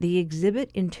Museum, the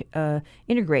exhibit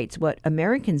integrates what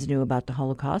Americans knew about the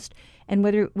Holocaust and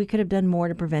whether we could have done more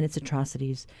to prevent its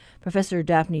atrocities. Professor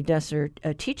Daphne Desser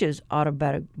teaches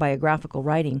autobiographical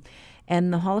writing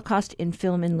and the Holocaust in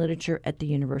film and literature at the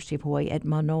University of Hawaii at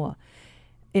Manoa.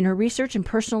 In her research and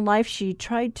personal life, she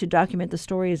tried to document the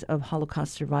stories of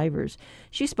Holocaust survivors.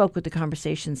 She spoke with the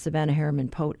Conversation's Savannah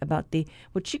Harriman-Pote about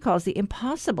what she calls the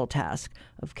impossible task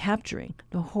of capturing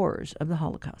the horrors of the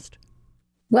Holocaust.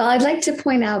 Well, I'd like to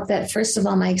point out that, first of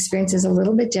all, my experience is a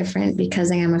little bit different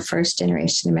because I am a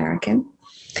first-generation American.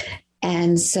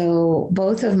 And so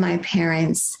both of my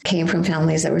parents came from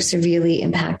families that were severely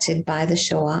impacted by the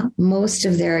Shoah. Most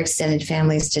of their extended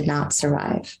families did not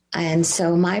survive. And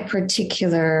so my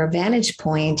particular vantage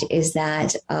point is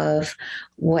that of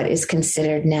what is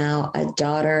considered now a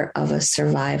daughter of a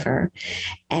survivor.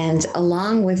 And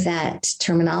along with that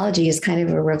terminology is kind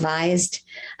of a revised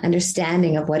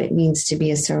understanding of what it means to be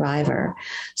a survivor.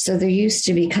 So there used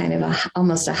to be kind of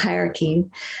almost a hierarchy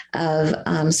of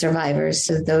survivors.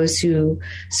 So those who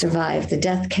survived the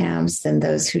death camps, then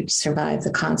those who survived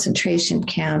the concentration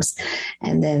camps,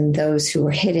 and then those who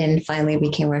were hidden finally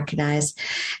became recognized.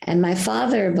 And my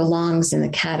father belongs in the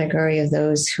category of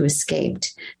those who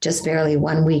escaped just barely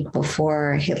 1 week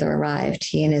before Hitler arrived.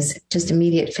 He and his just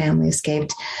immediate family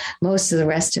escaped. Most of the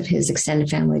rest of his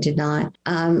extended family did not.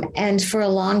 And for a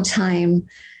long time,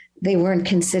 they weren't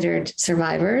considered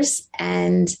survivors,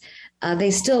 and they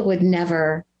still would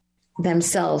never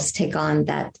themselves take on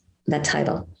that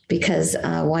title, because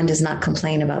one does not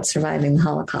complain about surviving the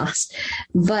Holocaust.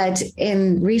 But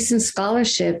in recent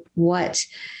scholarship, what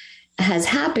has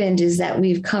happened is that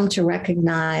we've come to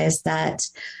recognize that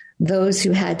those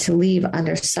who had to leave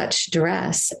under such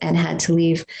duress and had to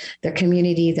leave their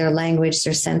community, their language,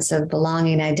 their sense of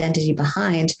belonging, identity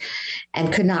behind,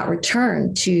 and could not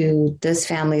return to those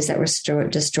families that were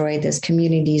destroyed, those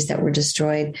communities that were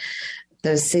destroyed,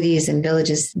 those cities and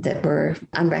villages that were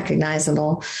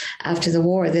unrecognizable after the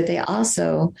war, that they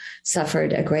also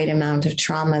suffered a great amount of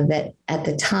trauma that at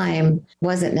the time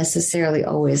wasn't necessarily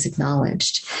always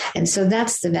acknowledged. And so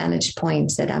that's the vantage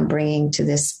point that I'm bringing to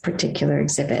this particular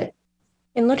exhibit.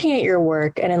 In looking at your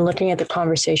work and in looking at the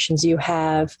conversations you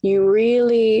have, you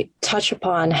really touch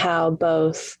upon how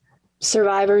both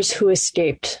survivors who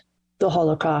escaped the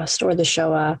Holocaust or the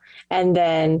Shoah, and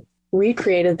then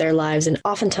recreated their lives in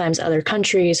oftentimes other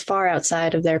countries far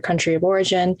outside of their country of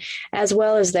origin, as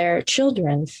well as their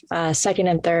children, second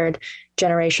and third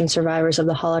generation survivors of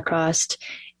the Holocaust,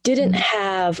 didn't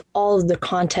have all of the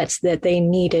context that they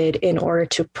needed in order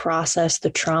to process the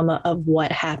trauma of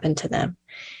what happened to them.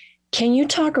 Can you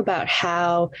talk about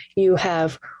how you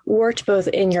have worked both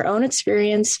in your own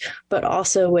experience, but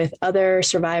also with other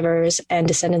survivors and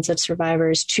descendants of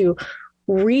survivors to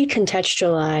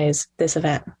recontextualize this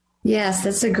event? Yes,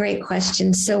 that's a great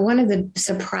question. So one of the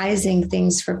surprising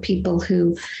things for people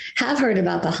who have heard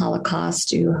about the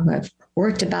Holocaust, who have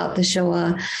worked about the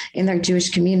Shoah in their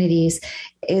Jewish communities,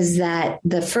 is that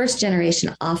the first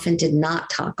generation often did not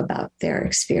talk about their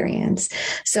experience.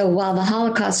 So while the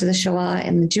Holocaust or the Shoah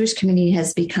in the Jewish community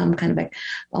has become kind of like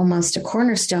almost a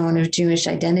cornerstone of Jewish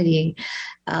identity,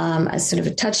 as sort of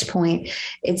a touch point,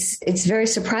 it's very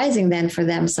surprising then for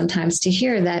them sometimes to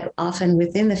hear that often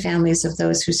within the families of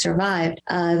those who survived,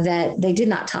 that they did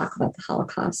not talk about the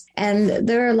Holocaust. And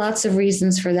there are lots of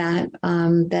reasons for that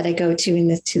that I go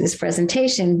to to this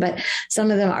presentation, but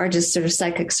some of them are just sort of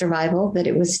psychic survival, that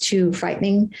it was too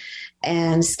frightening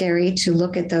and scary to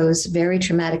look at those very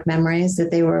traumatic memories, that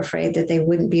they were afraid that they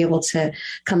wouldn't be able to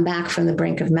come back from the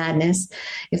brink of madness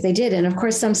if they did. And of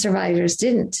course, some survivors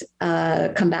didn't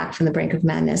come back from the brink of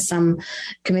madness. Some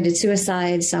committed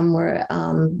suicide, some were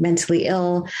mentally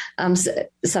ill,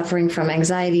 suffering from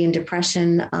anxiety and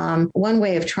depression. One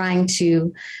way of trying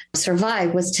to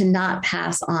survive was to not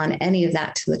pass on any of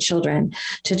that to the children,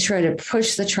 to try to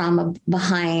push the trauma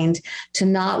behind, to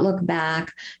not look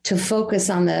back, to focus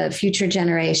on the future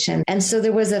generation. And so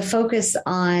there was a focus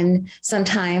on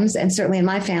sometimes, and certainly in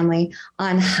my family,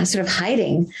 on sort of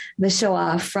hiding the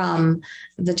Shoah from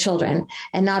the children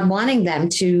and not wanting them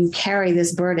to carry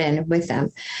this burden with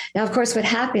them. Now, of course, what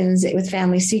happens with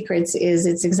family secrets is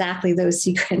it's exactly those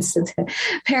secrets that the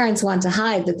parents want to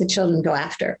hide that the children go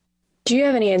after. Do you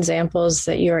have any examples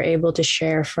that you are able to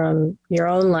share from your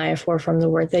own life or from the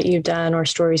work that you've done or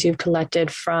stories you've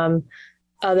collected from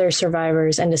other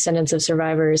survivors and descendants of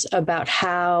survivors about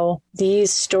how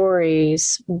these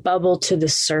stories bubble to the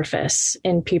surface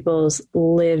in people's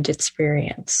lived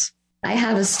experience? I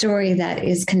have a story that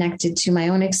is connected to my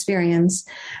own experience,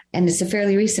 and it's a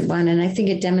fairly recent one. And I think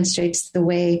it demonstrates the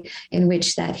way in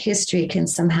which that history can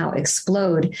somehow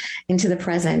explode into the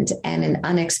present and in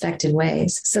unexpected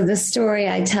ways. So the story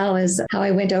I tell is how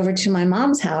I went over to my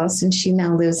mom's house, and she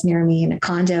now lives near me in a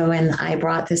condo. And I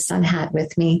brought this sun hat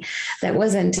with me that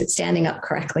wasn't standing up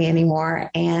correctly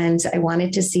anymore. And I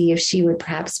wanted to see if she would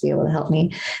perhaps be able to help me.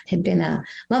 It had been a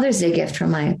Mother's Day gift from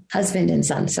my husband and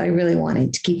son, so I really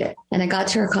wanted to keep it. And I got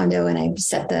to her condo and I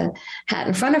set the hat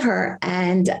in front of her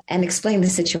and explained the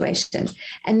situation.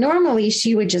 And normally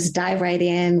she would just dive right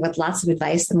in with lots of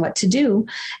advice on what to do.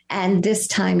 And this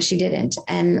time she didn't.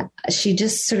 And she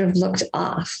just sort of looked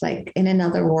off, like in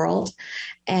another world.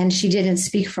 And she didn't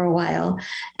speak for a while.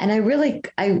 And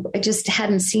I just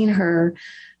hadn't seen her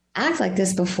act like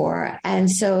this before.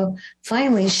 And so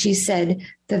finally she said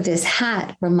that this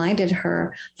hat reminded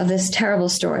her of this terrible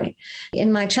story.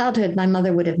 In my childhood, my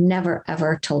mother would have never,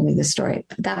 ever told me this story.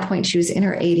 At that point, she was in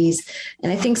her 80s.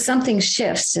 And I think something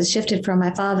shifted from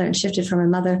my father and shifted from my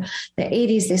mother. The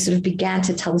 80s, they sort of began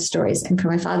to tell the stories. And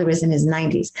my father was in his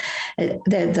 90s.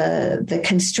 The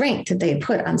constraint that they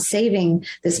put on saving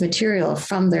this material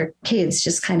from their kids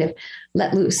just kind of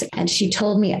let loose. And she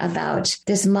told me about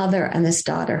this mother and this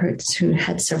daughter who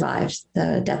had survived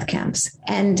the death camps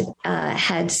and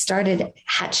had started a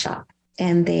hat shop.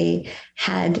 And they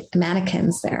had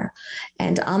mannequins there.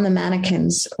 And on the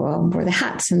mannequins were the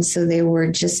hats. And so they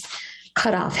were just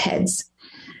cut off heads.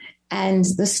 And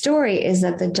the story is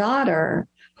that the daughter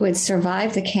who had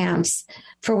survived the camps,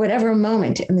 for whatever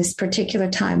moment in this particular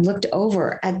time, looked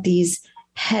over at these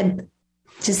heads,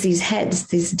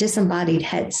 these disembodied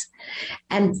heads.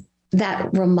 And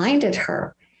that reminded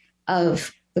her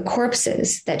of the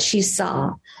corpses that she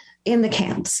saw in the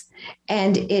camps.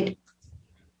 And it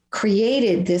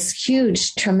created this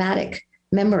huge traumatic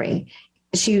memory.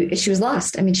 She was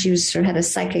lost. I mean, she sort of had a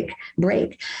psychic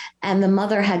break. And the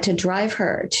mother had to drive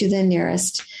her to the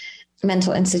nearest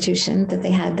mental institution that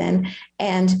they had then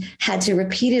and had to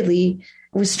repeatedly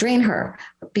restrain her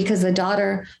because the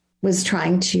daughter was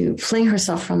trying to fling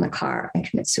herself from the car and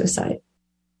commit suicide.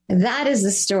 That is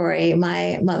the story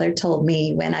my mother told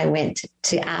me when I went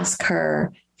to ask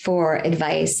her for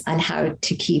advice on how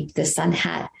to keep the sun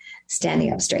hat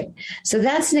standing up straight. So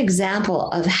that's an example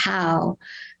of how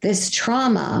this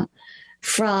trauma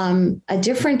from a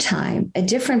different time, a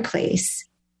different place,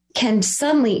 can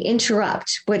suddenly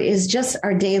interrupt what is just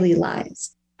our daily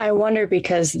lives. I wonder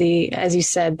because as you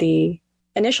said, the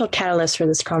initial catalyst for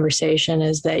this conversation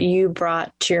is that you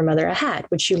brought to your mother a hat,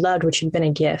 which you loved, which had been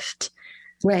a gift.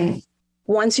 Right.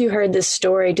 Once you heard this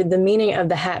story, did the meaning of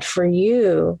the hat for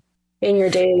you in your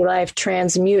daily life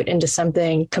transmute into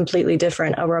something completely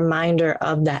different, a reminder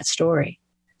of that story?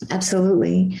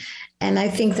 Absolutely. And I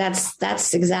think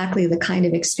that's exactly the kind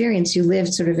of experience. You live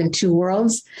sort of in two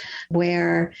worlds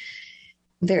where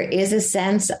there is a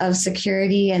sense of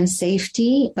security and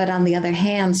safety, but on the other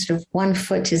hand, sort of one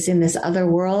foot is in this other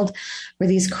world where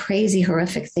these crazy,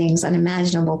 horrific things,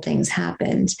 unimaginable things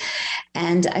happened.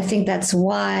 And I think that's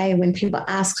why when people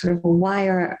ask sort of, well, why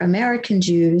are American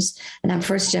Jews, and I'm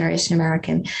first generation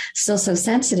American, still so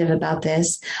sensitive about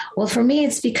this? Well, for me,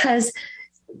 it's because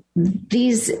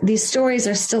these stories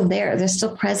are still there. They're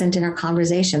still present in our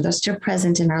conversation. They're still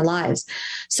present in our lives.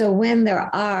 So when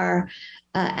there are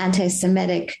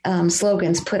anti-Semitic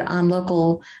slogans put on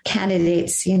local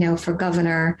candidates, for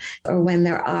governor, or when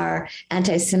there are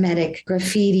anti-Semitic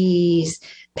graffitis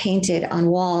painted on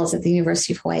walls at the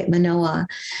University of Hawaii at Manoa,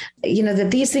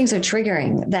 that these things are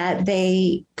triggering, that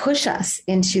they push us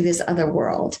into this other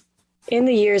world. In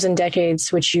the years and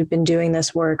decades which you've been doing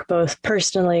this work, both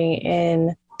personally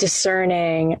in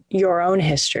discerning your own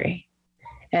history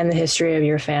and the history of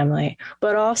your family,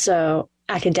 but also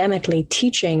academically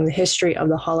teaching the history of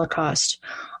the Holocaust,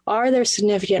 are there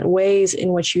significant ways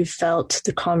in which you felt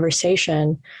the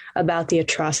conversation about the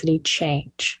atrocity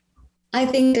change? I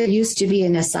think there used to be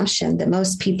an assumption that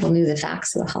most people knew the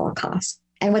facts of the Holocaust.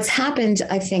 And what's happened,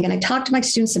 I think, and I talk to my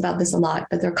students about this a lot,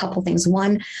 but there are a couple of things.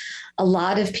 One, a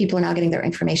lot of people are now getting their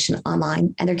information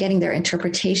online, and they're getting their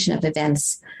interpretation of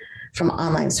events from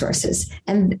online sources.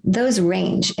 And those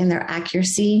range in their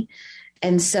accuracy.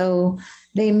 And so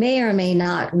they may or may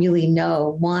not really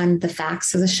know, one, the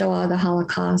facts of the Shoah, the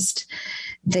Holocaust,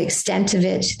 the extent of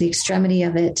it, the extremity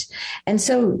of it. And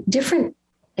so different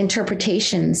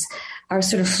interpretations are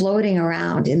sort of floating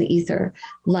around in the ether,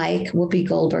 like Whoopi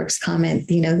Goldberg's comment,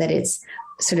 that it's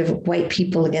sort of white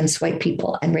people against white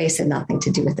people and race had nothing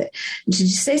to do with it. To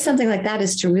say something like that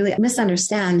is to really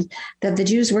misunderstand that the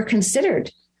Jews were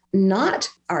considered not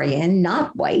Aryan,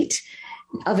 not white,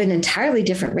 of an entirely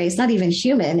different race, not even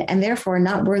human, and therefore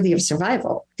not worthy of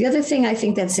survival. The other thing I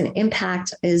think that's an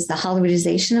impact is the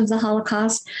Hollywoodization of the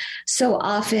Holocaust. So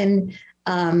often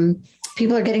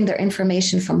people are getting their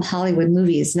information from Hollywood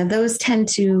movies. Now, those tend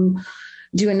to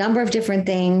do a number of different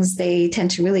things. They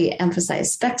tend to really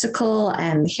emphasize spectacle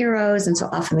and heroes. And so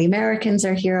often the Americans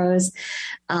are heroes,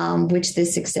 which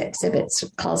this exhibit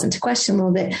calls into question a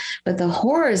little bit. But the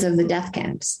horrors of the death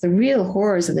camps, the real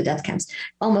horrors of the death camps,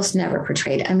 almost never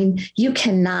portrayed. I mean, you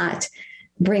cannot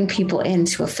bring people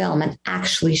into a film and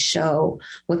actually show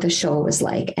what the Shoah was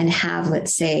like and have,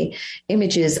 let's say,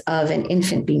 images of an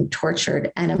infant being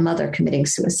tortured and a mother committing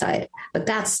suicide. But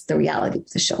that's the reality of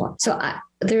the Shoah. So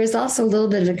there is also a little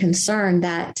bit of a concern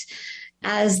that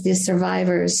as the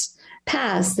survivors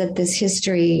pass, that this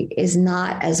history is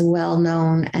not as well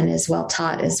known and as well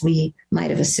taught as we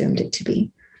might have assumed it to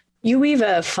be. You weave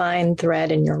a fine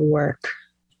thread in your work,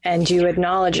 and you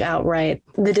acknowledge outright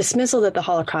the dismissal that the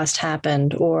Holocaust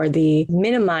happened or the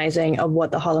minimizing of what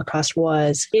the Holocaust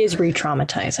was is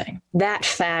re-traumatizing. That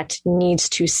fact needs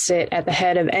to sit at the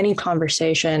head of any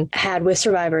conversation had with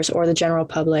survivors or the general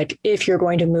public if you're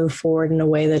going to move forward in a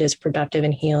way that is productive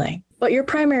and healing. But your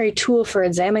primary tool for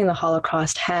examining the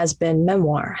Holocaust has been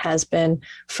memoir, has been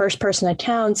first-person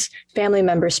accounts, family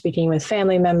members speaking with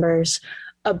family members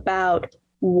about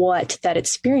what that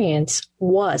experience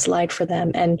was like for them.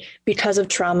 And because of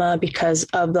trauma, because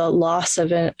of the loss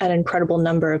of an incredible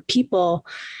number of people,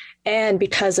 and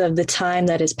because of the time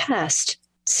that has passed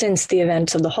since the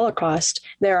events of the Holocaust,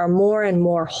 there are more and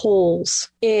more holes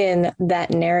in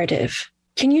that narrative.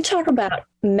 Can you talk about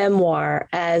memoir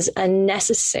as a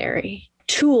necessary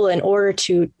tool in order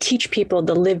to teach people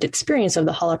the lived experience of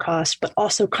the Holocaust, but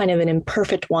also kind of an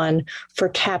imperfect one for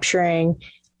capturing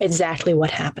exactly what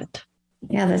happened?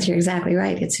 Yeah, you're exactly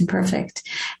right. It's imperfect.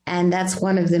 And that's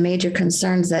one of the major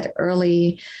concerns that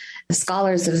early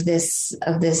scholars of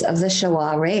the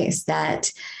Shoah race,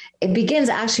 that it begins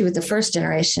actually with the first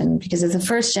generation, because if the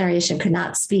first generation could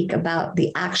not speak about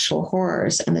the actual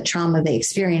horrors and the trauma they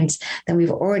experienced, then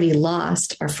we've already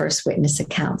lost our first witness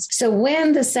accounts. So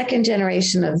when the second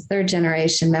generation or the third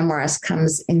generation memoirist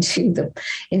comes into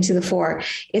the fore,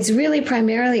 it's really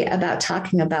primarily about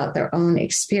talking about their own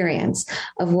experience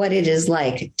of what it is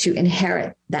like to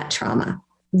inherit that trauma.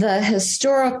 the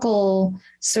historical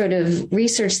sort of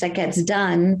research that gets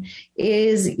done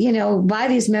is, by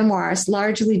these memoirs,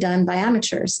 largely done by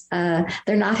amateurs. They're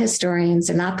not historians,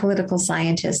 they're not political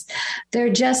scientists.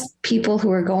 They're just people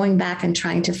who are going back and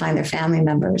trying to find their family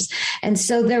members. And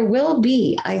so there will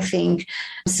be, I think,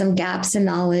 some gaps in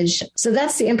knowledge. So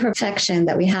that's the imperfection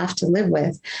that we have to live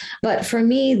with. But for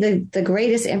me, the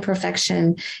greatest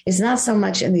imperfection is not so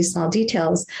much in these small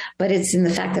details, but it's in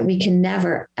the fact that we can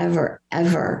never, ever,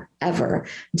 ever, ever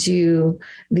do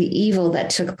the evil that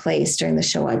took place during the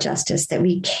Shoah justice, that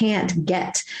we can't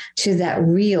get to that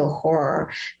real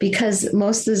horror because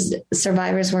most of the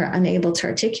survivors were unable to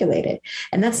articulate it.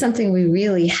 And that's something we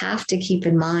really have to keep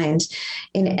in mind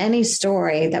in any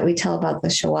story that we tell about the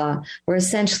Shoah. We're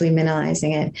essentially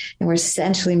minimizing it, and we're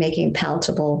essentially making it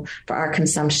palatable for our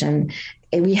consumption.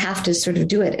 And we have to sort of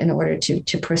do it in order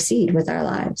to proceed with our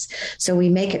lives. So we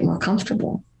make it more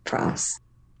comfortable for us.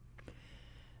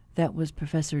 That was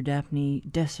Professor Daphne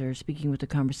Desser speaking with the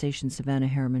Conversation Savannah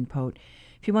Harriman-Pote.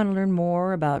 If you want to learn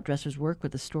more about Desser's work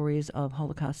with the stories of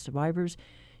Holocaust survivors,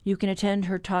 you can attend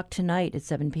her talk tonight at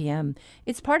 7 p.m.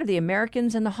 It's part of the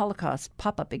Americans and The Holocaust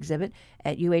pop-up exhibit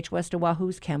at UH West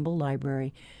Oahu's Campbell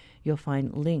Library. You'll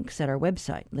find links at our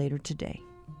website later today.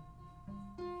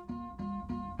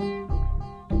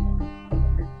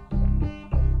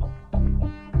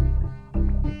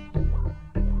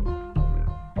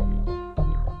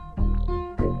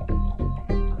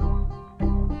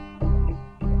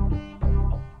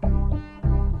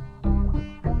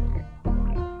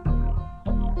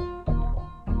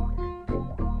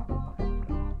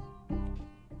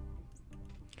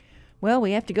 Well,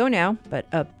 we have to go now,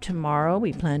 but tomorrow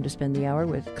we plan to spend the hour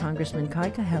with Congressman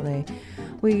Kai Kahele.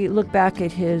 We look back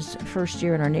at his first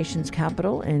year in our nation's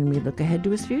capital, and we look ahead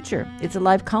to his future. It's a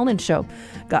live call-in show.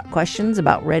 Got questions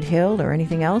about Red Hill or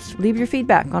anything else? Leave your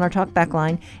feedback on our talkback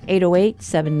line,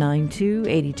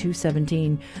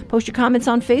 808-792-8217. Post your comments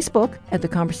on Facebook at The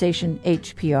Conversation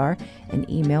HPR, and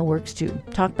email works too.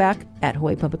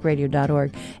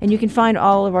 Talkback@hawaiipublicradio.org. And you can find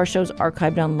all of our shows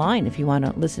archived online if you want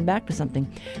to listen back to something.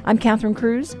 I'm Catherine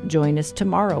Cruz. Join us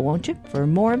tomorrow, won't you, for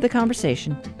more of The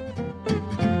Conversation.